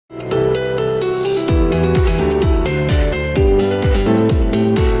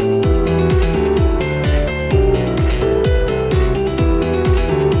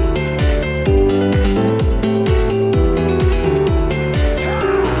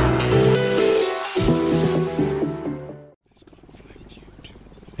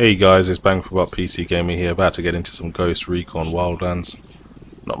Hey guys, it's Bang for Buck PC Gaming here, about to get into some Ghost Recon Wildlands.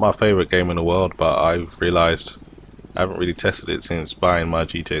 Not my favourite game in the world, but I've realised I haven't really tested it since buying my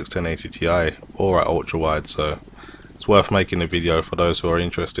GTX 1080Ti or at ultra wide, so it's worth making a video for those who are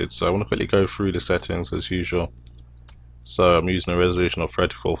interested. So I want to quickly go through the settings as usual. So I'm using a resolution of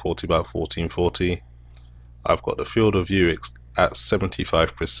 3440x1440. I've got the field of view at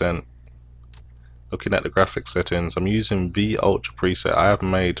 75%. Looking at the graphics settings, I'm using the Ultra preset. I have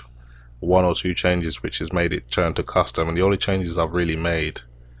made one or two changes which has made it turn to custom, and the only changes I've really made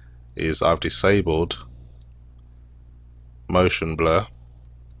is I've disabled motion blur,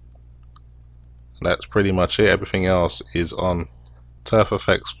 and that's pretty much it. Everything else is on. Turf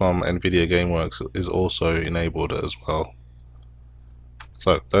effects from Nvidia Gaming is also enabled as well.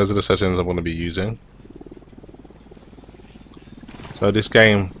 So those are the settings I'm going to be using. So this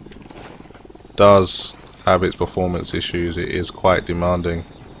game does have its performance issues. It is quite demanding,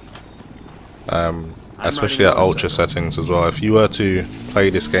 especially at ultra settings as well. If you were to play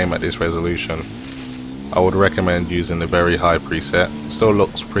this game at this resolution, I would recommend using the very high preset. Still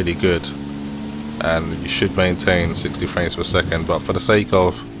looks pretty good, and you should maintain 60 frames per second, but for the sake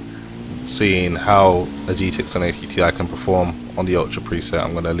of seeing how a GTX 1080Ti can perform on the ultra preset,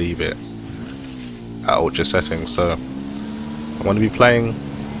 I'm going to leave it at ultra settings. So I'm going to be playing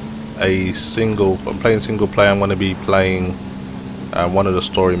single player. I'm going to be playing one of the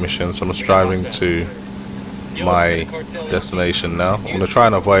story missions. I'm just driving to my destination now. I'm going to try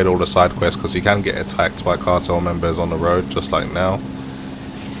and avoid all the side quests because you can get attacked by cartel members on the road just like now,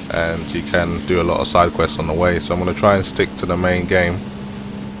 and you can do a lot of side quests on the way, so I'm going to try and stick to the main game.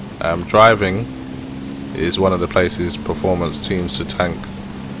 Driving is one of the places performance seems to tank,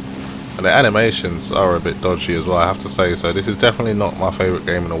 and the animations are a bit dodgy as well, I have to say. So this is definitely not my favourite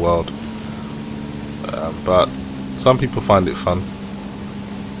game in the world, but some people find it fun.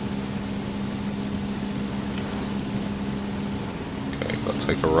 Okay, got to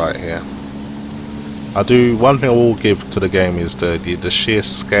take a right here. One thing I will give to the game is the sheer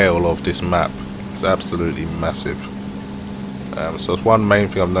scale of this map is absolutely massive. So it's one main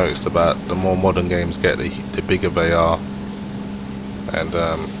thing I've noticed about the more modern games get, the bigger they are, and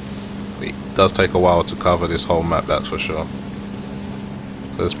it does take a while to cover this whole map, that's for sure.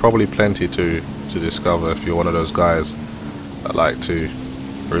 So there's probably plenty to discover if you're one of those guys that like to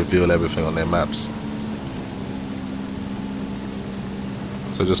reveal everything on their maps.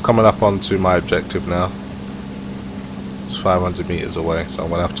 So just coming up onto my objective now. It's 500 meters away, so I'm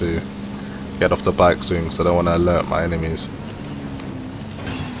gonna have to get off the bike soon because I don't want to alert my enemies.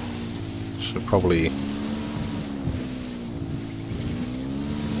 Should probably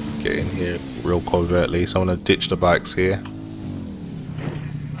get in here real covertly, so I'm going to ditch the bikes here.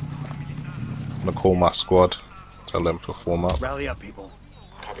 I'm going to call my squad, tell them to form up. Rally up, people.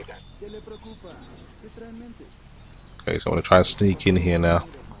 Copy that. Okay, so I'm going to try and sneak in here now.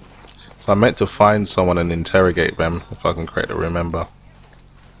 So I meant to find someone and interrogate them, if I can correctly remember.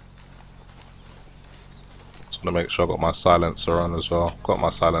 Just want to make sure I got my silencer on as well. Got my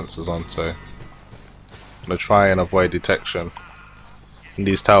silencers on, so I'm going to try and avoid detection. In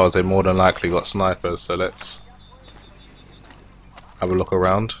these towers they more than likely got snipers, so let's have a look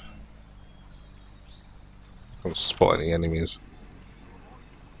around. I don't spot any enemies.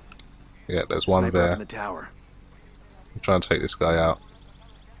 Yeah, there's one Sniper there. up in the tower. I'm trying to take this guy out.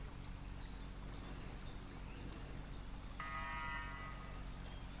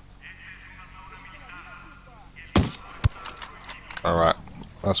 Alright,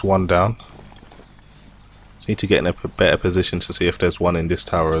 that's one down. Need to get in a better position to see if there's one in this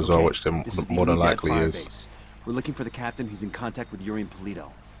tower as well, which there more than likely is. We're looking for the captain who's in contact with Yuri and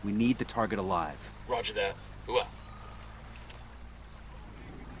Polito. We need the target alive. Roger that. Well.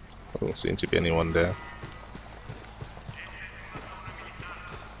 There doesn't seem to be anyone there.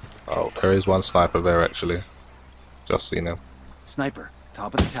 Oh, there is one sniper there actually. Just seen him. Sniper,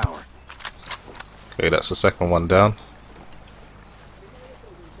 top of the tower. Okay, that's the second one down.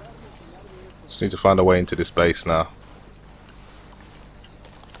 Just need to find a way into this base now.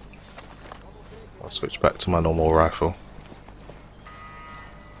 I'll switch back to my normal rifle.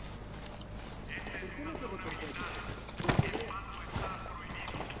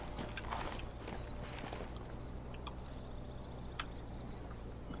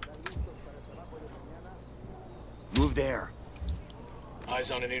 Move there.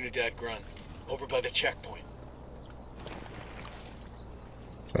 Eyes on an Unidad grunt. Over by the checkpoint.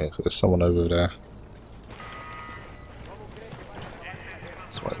 Okay, so there's someone over there.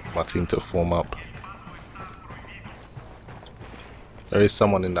 Just wait for my team to form up. There is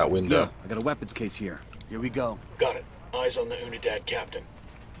someone in that window. Yeah, I got a weapons case here. Here we go. Got it. Eyes on the Unidad captain.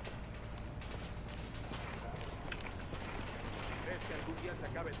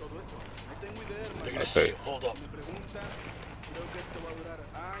 They're gonna see you. Hold up.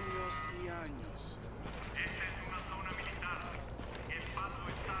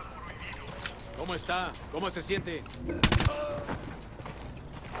 ¿Cómo está? ¿Cómo se siente?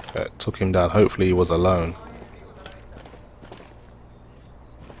 Okay, took him down. Hopefully he was alone.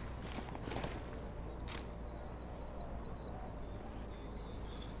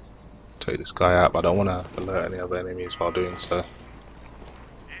 Take this guy out, but I don't want to alert any other enemies while doing so.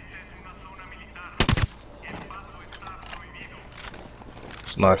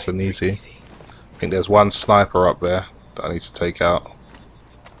 It's nice and easy. I think there's one sniper up there that I need to take out.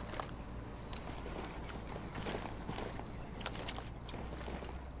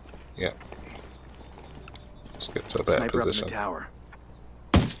 Yep. Let's get to a better Sniper position. up in the tower.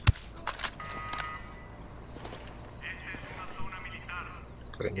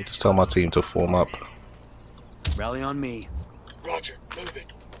 Okay, I need to tell my team to form up. Rally on me. Roger, move it.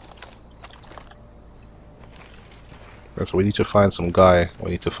 So we need to find some guy.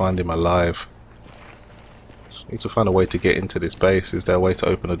 We need to find him alive. We need to find a way to get into this base. Is there a way to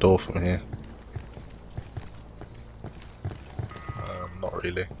open a door from here? Not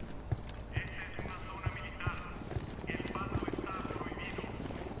really.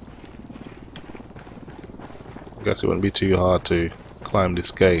 I guess it wouldn't be too hard to climb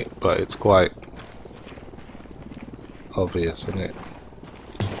this gate, but it's quite obvious, isn't it?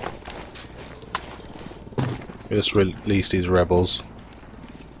 Just release these rebels.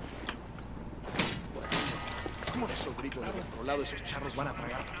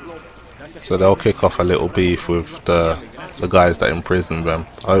 So they'll kick off a little beef with the guys that imprisoned them.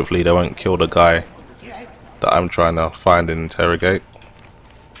 Hopefully they won't kill the guy that I'm trying to find and interrogate.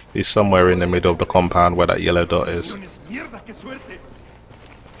 He's somewhere in the middle of the compound where that yellow dot is.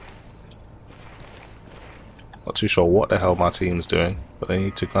 Not too sure what the hell my team's doing, but they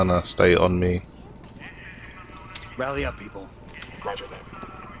need to kind of stay on me. Rally up, people. Roger that.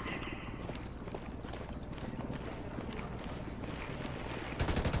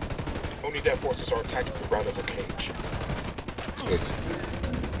 Only dead forces are attacking the ground of the cage.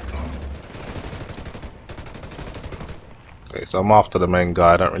 Okay, so I'm after the main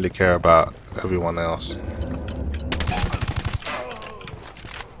guy. I don't really care about everyone else.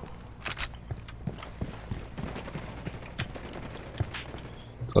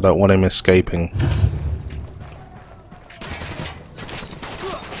 So I don't want him escaping.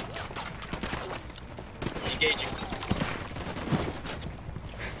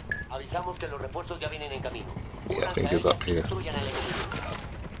 Yeah, I think he's up here.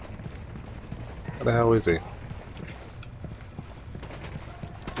 Where the hell is he?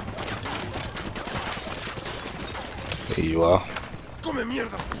 Here you are.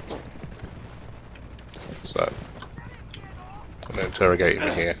 So, I'm gonna interrogate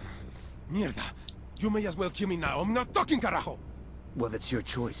him here. Mierda. You may as well kill me now. I'm not talking, carajo. Well, that's your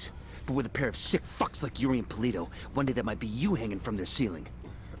choice. But with a pair of sick fucks like Yuri and Polito, one day that might be you hanging from their ceiling.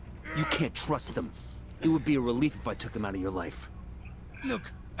 You can't trust them. It would be a relief if I took them out of your life.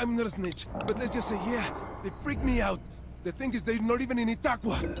 Look, I'm not a snitch, but let's just say, yeah, they freak me out. The thing is, they're not even in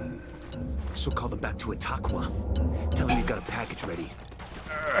Itaqua. So call them back to Itaqua. Tell them you've got a package ready.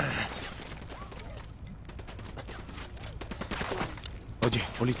 Oye,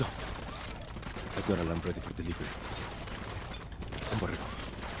 Polito. I've got a lamp ready for delivery. Un borrego.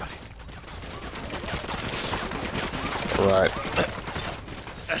 Vale. Right.